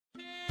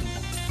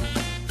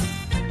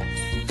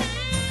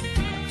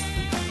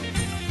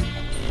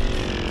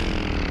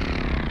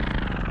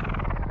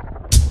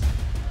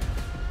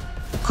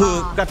คือ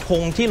กระท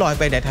งที่ลอย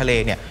ไปในทะเล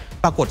เนี่ย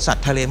ปรากฏสัต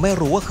ว์ทะเลไม่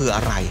รู้ว่าคืออ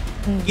ะไร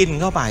กิน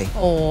เข้าไป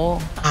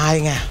ตาย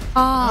ไง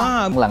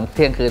หลังเ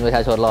ที่ยงคืนประช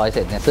าชนลอยเส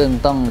ร็จเนี่ยซึ่ง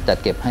ต้องจัด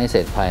เก็บให้เส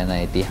ร็จภายใน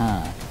ตี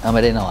 5ไ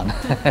ม่ได้นอน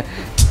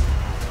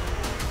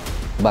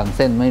บางเ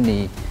ส้นไม่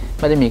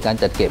ได้มีการ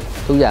จัดเก็บ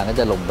ทุกอย่างก็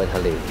จะลงไปท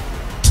ะเล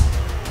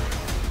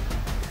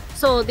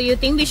So do you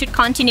think we should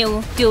continue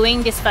doing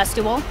this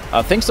festival?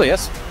 I think so,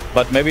 yes,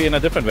 but maybe in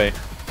a different way.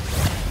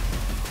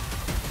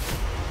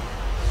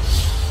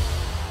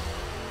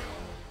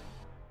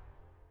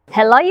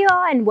 Hello you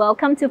all and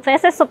welcome to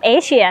Faces of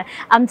Asia.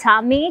 I'm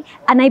Tammy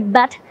and I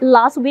bet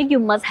last week you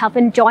must have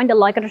enjoyed the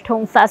Loy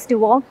Krathong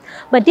festival.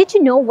 But did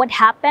you know what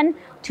happened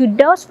to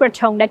those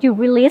krathong that you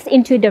released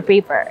into the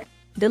river?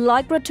 The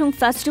Loy Krathong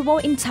festival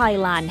in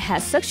Thailand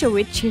has such a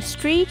rich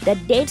history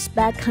that dates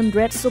back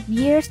hundreds of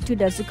years to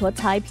the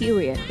Sukhothai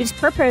period. Its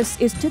purpose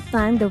is to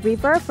thank the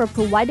river for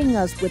providing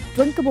us with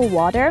drinkable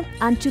water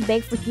and to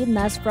beg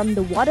forgiveness from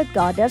the water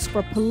goddess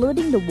for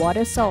polluting the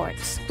water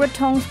source.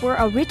 Krathongs were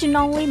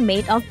originally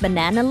made of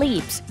banana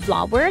leaves,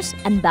 flowers,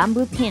 and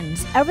bamboo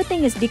pins.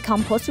 Everything is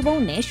decomposable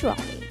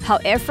naturally.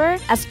 However,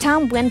 as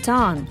time went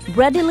on,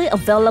 readily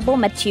available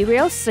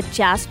materials such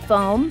as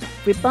foam,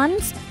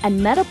 ribbons, and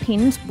metal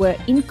pins were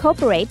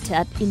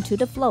incorporated into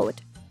the float.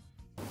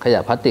 ขยะ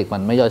พลาสติกมั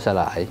นไม่ย่อยส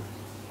ลาย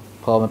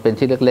พอมันเป็น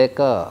ชิ้นเล็ก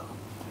ๆก็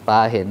ปลา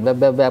เห็น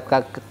แวบๆก็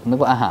นึก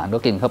ว่าอาหารก็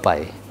กินเข้าไป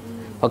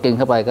พอกินเ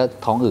ข้าไปก็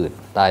ท้องอืด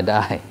ตายไ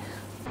ด้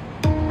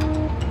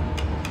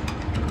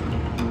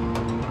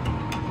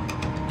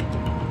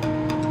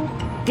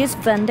This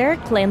vendor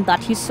claimed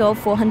that he sold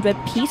 400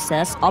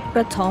 pieces of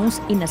krathongs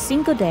in a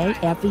single day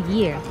every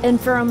year.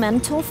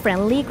 Environmental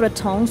friendly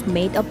krathongs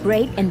made of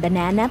bread and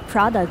banana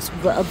products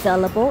were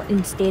available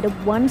instead of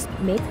ones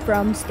made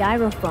from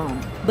styrofoam.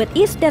 But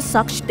is there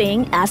such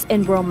thing as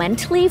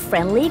environmentally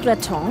friendly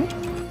krathong?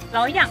 แ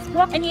ล้วอย่างพ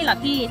วกไอ้นี่เหรอ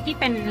พี่ที่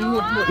เป็น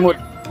หมุด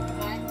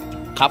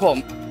ครับผม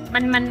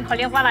มันเขาเ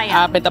รียกว่าอะไร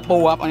เป็นตะปู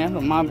ครับอันนี้ผ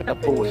มว่าเป็นตะ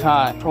ปูใช่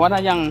เพราะว่า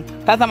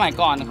ถ้าสมัย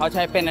ก่อนเขาใ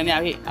ช้เป็นอันนี้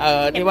พี่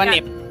ที่ว่าเ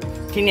น็บ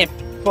ที่เน็บ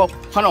พวก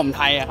ขนมไ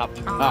ทยครับ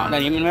เดี๋ย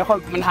วนี้มันไม่ค่อย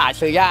มันหา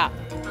ซื้อยาก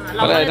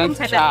ก็เลยต้องใ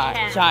ช้แบบ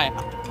ใช่ค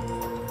รับ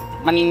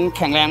มันแ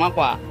ข็งแรงมาก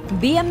กว่า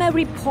BMA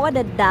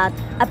reported that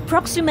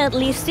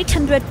approximately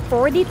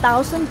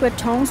 640,000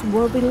 krathongs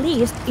were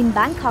released in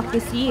Bangkok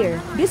this year.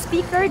 This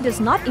figure does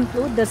not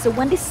include the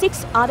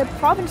 76 other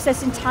provinces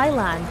in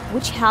Thailand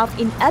which have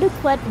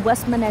inadequate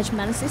waste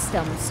management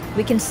systems.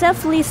 We can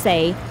safely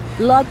say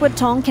Loy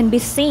Krathong can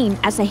be seen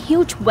as a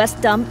huge waste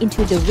dump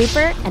into the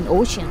river and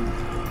ocean.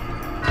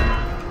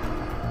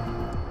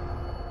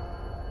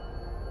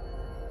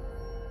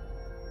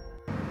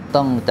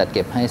 ต้องจัดเ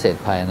ก็บให้เสร็จ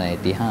ภายใน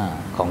ตี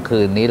 5ของคื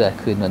นนี้เลย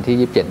คืนวัน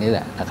ที่ 27นี่แห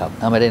ละนะครับ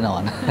ไม่ได้นอ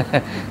น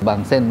บาง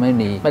เส้นไม่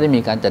ได้มี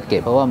การจัดเก็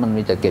บเพราะว่ามัน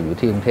มีจัดเก็บอยู่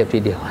ที่กรุงเทพ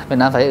ที่เดียวแม่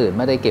น้ำสายอื่น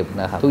ไม่ได้เก็บ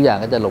นะครับทุกอย่าง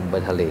ก็จะลงไป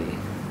ทะเล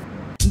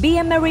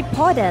BMA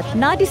reported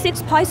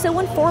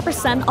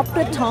 96.74% of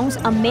krathongs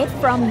are made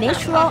from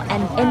natural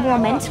and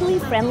environmentally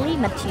friendly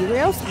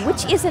materials,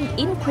 which is an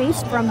increase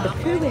from the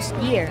previous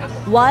year,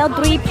 while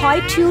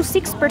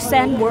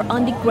 3.26% were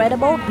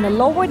undegradable and a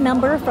lower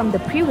number from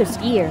the previous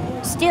year.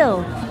 Still,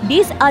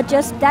 these are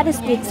just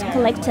statistics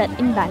collected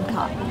in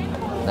Bangkok.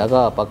 แล้ว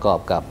ก็ประกอบ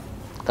กับ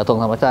กระทง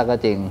ธรรมชาติก็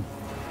จริง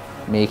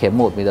มีเข็มห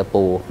มุดมีตะ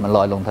ปูมันล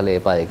อยลงทะเล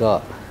ไปก็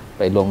ไ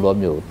ปรวม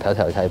อยู่แถ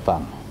วชายฝั่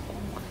ง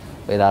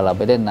เวลาเราไ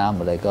ปเล่นน้ำ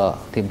อะไรก็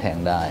ทิ่มแทง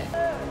ได้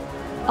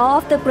All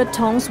of the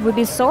krathongs will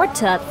be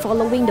sorted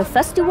following the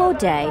festival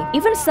day.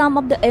 Even some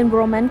of the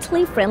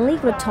environmentally friendly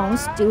krathongs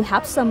still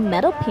have some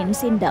metal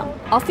pins in them.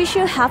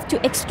 Officials have to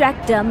extract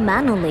them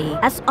manually,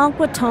 as all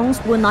krathongs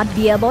will not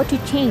be able to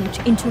change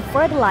into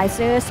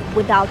fertilizers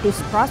without this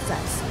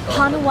process.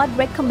 Hanawat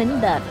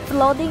recommended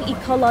floating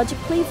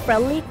ecologically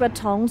friendly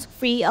krathongs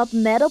free of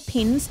metal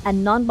pins and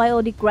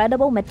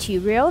non-biodegradable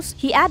materials.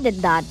 He added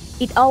that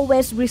it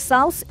always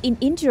results in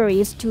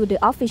injuries to the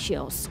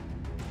officials.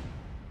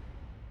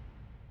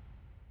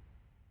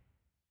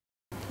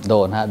 โด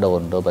น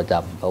ประจ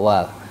ำเพราะว่า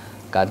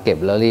การเก็บ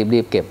แล้วรี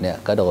บเก็บเนี่ย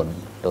ก็โ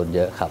ดนเย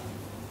อะครับ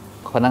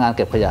พนักงานเ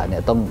ก็บขยะเนี่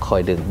ยต้องคอ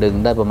ยดึง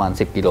ได้ประมาณ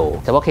10กิโล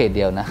เฉพาะเขตเ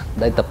ดียวนะ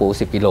ได้ตะปู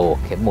10กิโล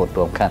เข็มหมุดร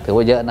วมกันถือ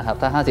ว่าเยอะนะครับ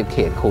ถ้า50เข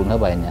ตคูณเข้า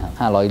ไปเนี่ย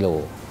500โล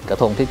กระ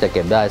ทงที่จะเ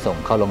ก็บได้ส่ง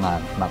เข้าโรงงาน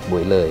หมักปุ๋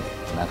ยเลย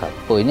นะครับ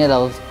ปุ๋ยเนี่ยเรา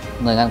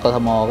หน่วยงานกท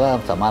มก็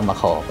สามารถมา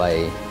ขอไป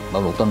บ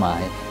ำรุงต้นไม้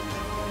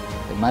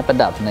เป็นไม้ประ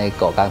ดับใน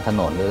เกาะกลางถ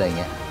นนหรืออะไร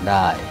เงี้ยไ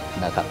ด้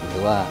นะครับหรื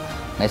อว่า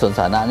ในสวนส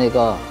าธารณะนี่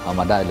ก็เอา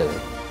มาได้เลย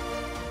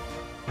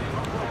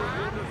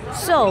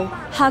So,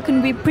 how can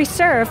we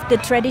preserve the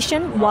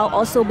tradition while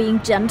also being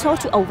gentle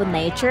to over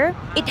nature?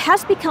 It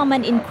has become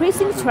an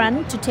increasing trend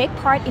to take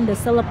part in the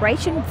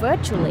celebration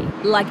virtually,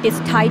 like this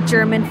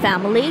Thai-German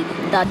family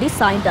that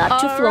decided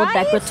to float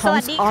their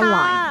krathongs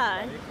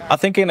online. I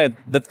think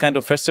that kind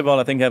of festival,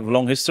 I think, have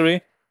long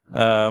history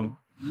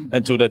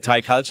into the Thai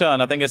culture,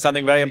 and I think it's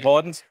something very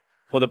important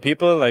for the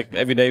people. Like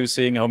every day, we're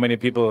seeing how many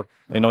people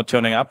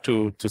turning up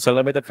to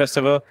celebrate that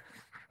festival.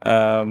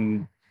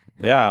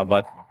 Yeah,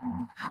 but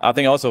I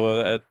think also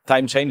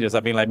time changes.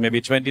 I mean, like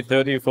maybe 20,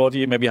 30,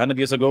 40, maybe 100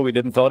 years ago, we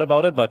didn't thought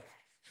about it, but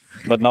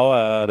But now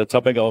the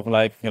topic of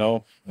like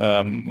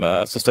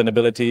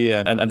sustainability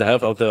and the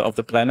health of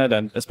the planet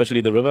and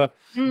especially the river,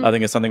 I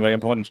think is something very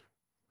important.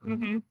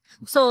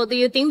 So do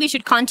you think we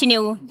should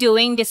continue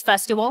doing this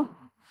festival?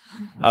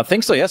 I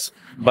think so, yes,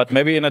 but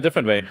maybe in a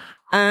different way.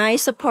 I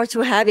support to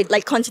have it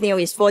like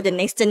continuous for the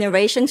next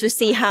generation to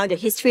see how the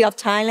history of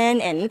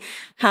Thailand and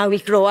how we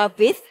grow up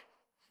with.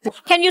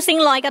 Can you sing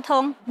Loy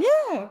Krathong?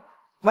 Yeah,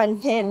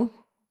 110.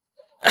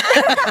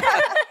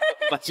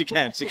 But she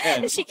can.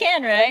 She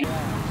can, right?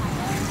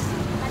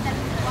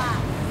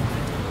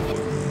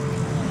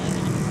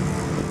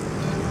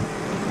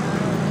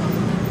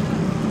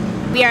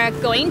 We are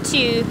going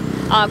to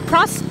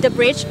cross the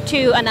bridge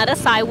to another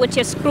side, which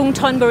is Krung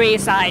Thonburi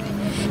side.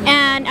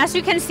 And as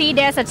you can see,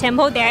 there's a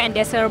temple there and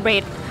they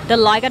celebrate the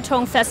Loy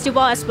Krathong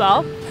festival as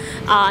well.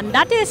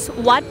 That is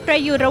Wat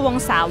Prayurawong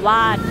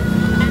Sawat.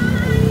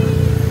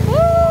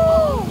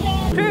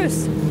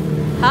 Cruise.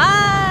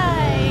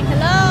 Hi.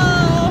 Hello.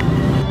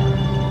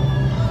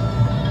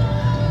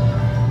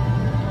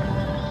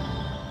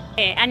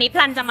 อันนี้พ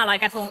ลันจะมาลอย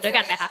กระทงด้วย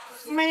กันไหมคะ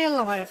ไม่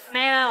ลอย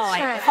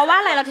เพราะว่า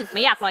อะไรเราถึงไ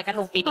ม่อยากลอยกระท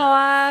งปีนี้เพราะ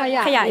ว่า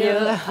ขยะเยอ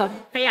ะ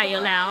ขยะเยอ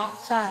ะแล้ว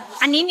ใช่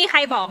อันนี้มีใคร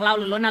บอกเรา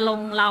หรือรณรง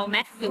ค์เราไหม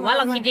หรือว่าเ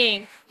ราคิดเอง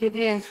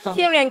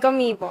ที่โรงเรียนก็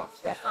มีบอก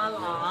อ๋อเหร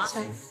อใ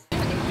ช่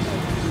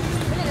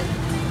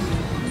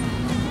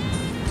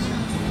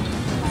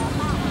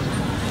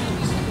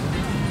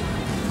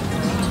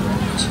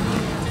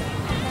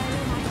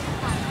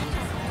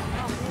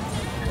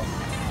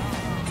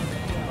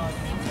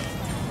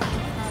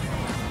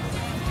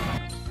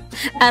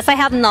As I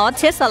have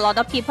noticed, a lot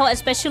of people,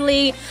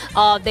 especially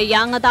the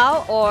young adult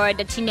or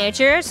the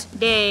teenagers,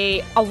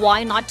 they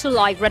avoid not to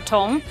Loy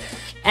Krathong.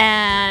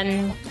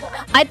 And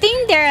I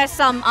think there are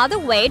some other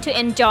way to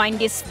enjoy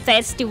this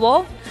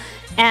festival,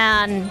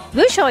 and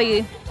we'll show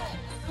you.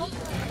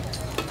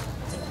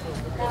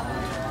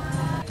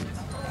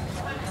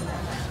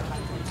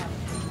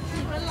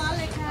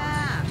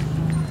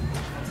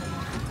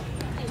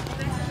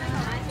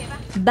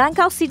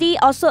 Bangkok City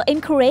also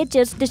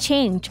encourages the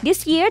change.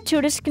 This year,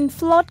 tourists can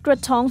float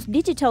krathongs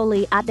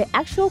digitally at the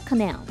actual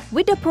canal.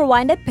 With the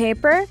provided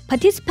paper,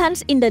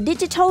 participants in the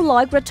digital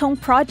Loy Krathong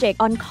project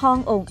on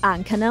Khong Ong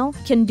Ang Canal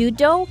can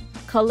doodle,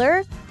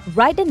 color,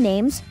 write the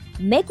names,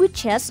 make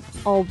widgets,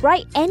 or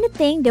write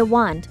anything they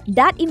want.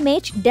 That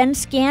image then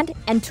scanned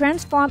and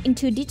transformed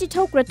into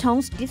digital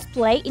krathongs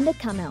displayed in the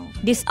canal.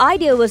 This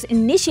idea was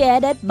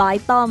initiated by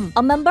Tom,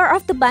 a member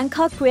of the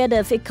Bangkok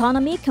Creative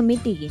Economy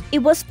Committee. It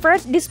was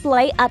first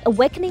displayed at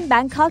Awakening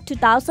Bangkok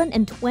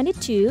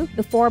 2022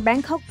 before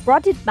Bangkok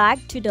brought it back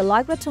to the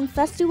Loy Krathong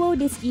Festival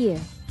this year.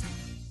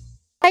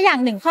 ถ้าอย่าง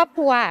หนึ่งครอบค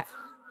รัว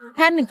แ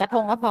ค่1กระท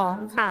งก็พอ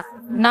ค่ะ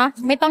เนาะ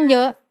ไม่ต้องเย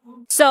อะ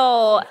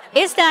So,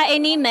 is there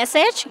any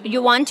message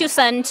you want to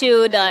send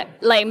to the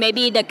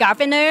maybe the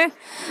governor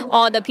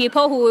or the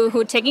people who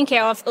taking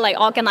care of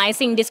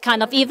organizing this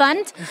kind of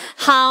event?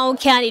 How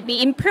can it be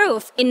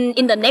improved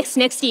in the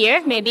next year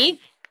maybe?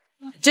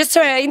 Just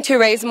trying to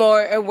raise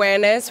more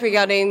awareness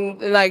regarding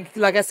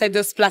like I said,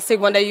 those plastic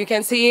one that you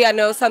can see. I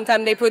know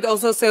sometimes they put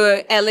also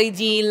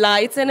LED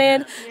lights in it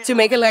to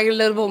make it like a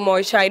little bit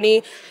more shiny.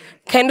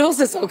 Candles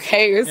is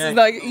okay.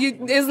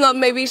 It's not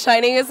maybe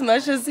shining as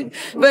much as,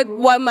 but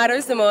what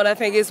matters the most, I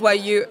think, is what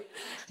you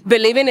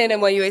believe in it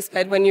and what you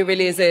expect when you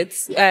release it.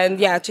 And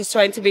yeah, just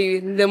trying to be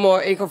the more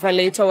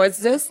eco-friendly towards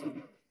this.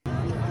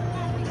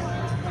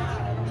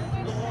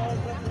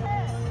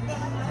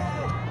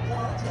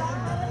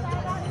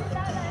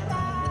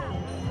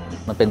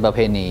 มันเป็นประเพ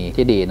ณี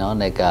ที่ดีเนาะ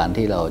ในการ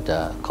ที่เราจะ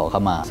ขอข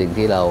มาสิ่ง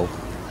ที่เรา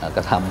ก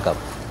ระทำกับ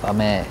พระ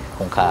แม่ค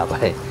งคาไป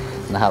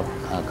นะครับ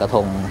กระท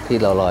งที่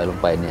เราลอยลง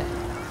ไปเนี่ย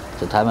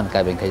สุดท้ายมันกล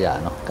ายเป็นขยะ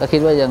เนาะก็คิด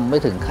ว่ายังไม่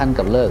ถึงขั้น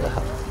กับเลิกค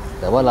รับ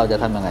แต่ว่าเราจะ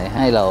ทำยังไงใ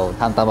ห้เรา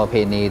ทำตามประเพ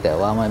ณีแต่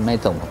ว่าไม่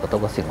ส่งผลกระทบ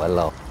กับสิ่งแวด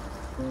ล้อม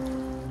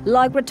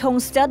Loy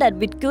Krathong started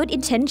with good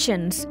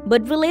intentions,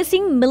 but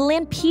releasing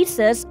million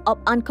pieces of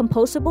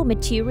uncomposable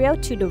material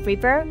to the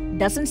river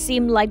doesn't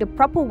seem like the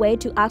proper way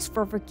to ask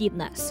for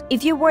forgiveness.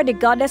 If you were the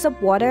goddess of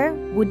water,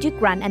 would you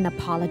grant an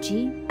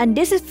apology? And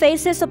this is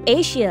Faces of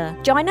Asia.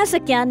 Join us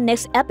again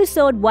next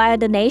episode via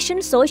the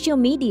nation's social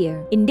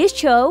media. In this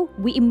show,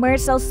 we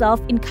immerse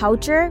ourselves in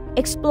culture,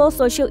 explore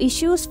social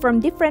issues from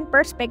different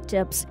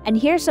perspectives, and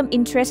hear some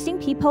interesting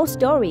people's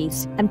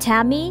stories. I'm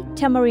Tammy,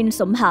 Tamarin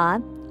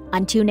Somha.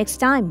 Until next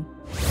time.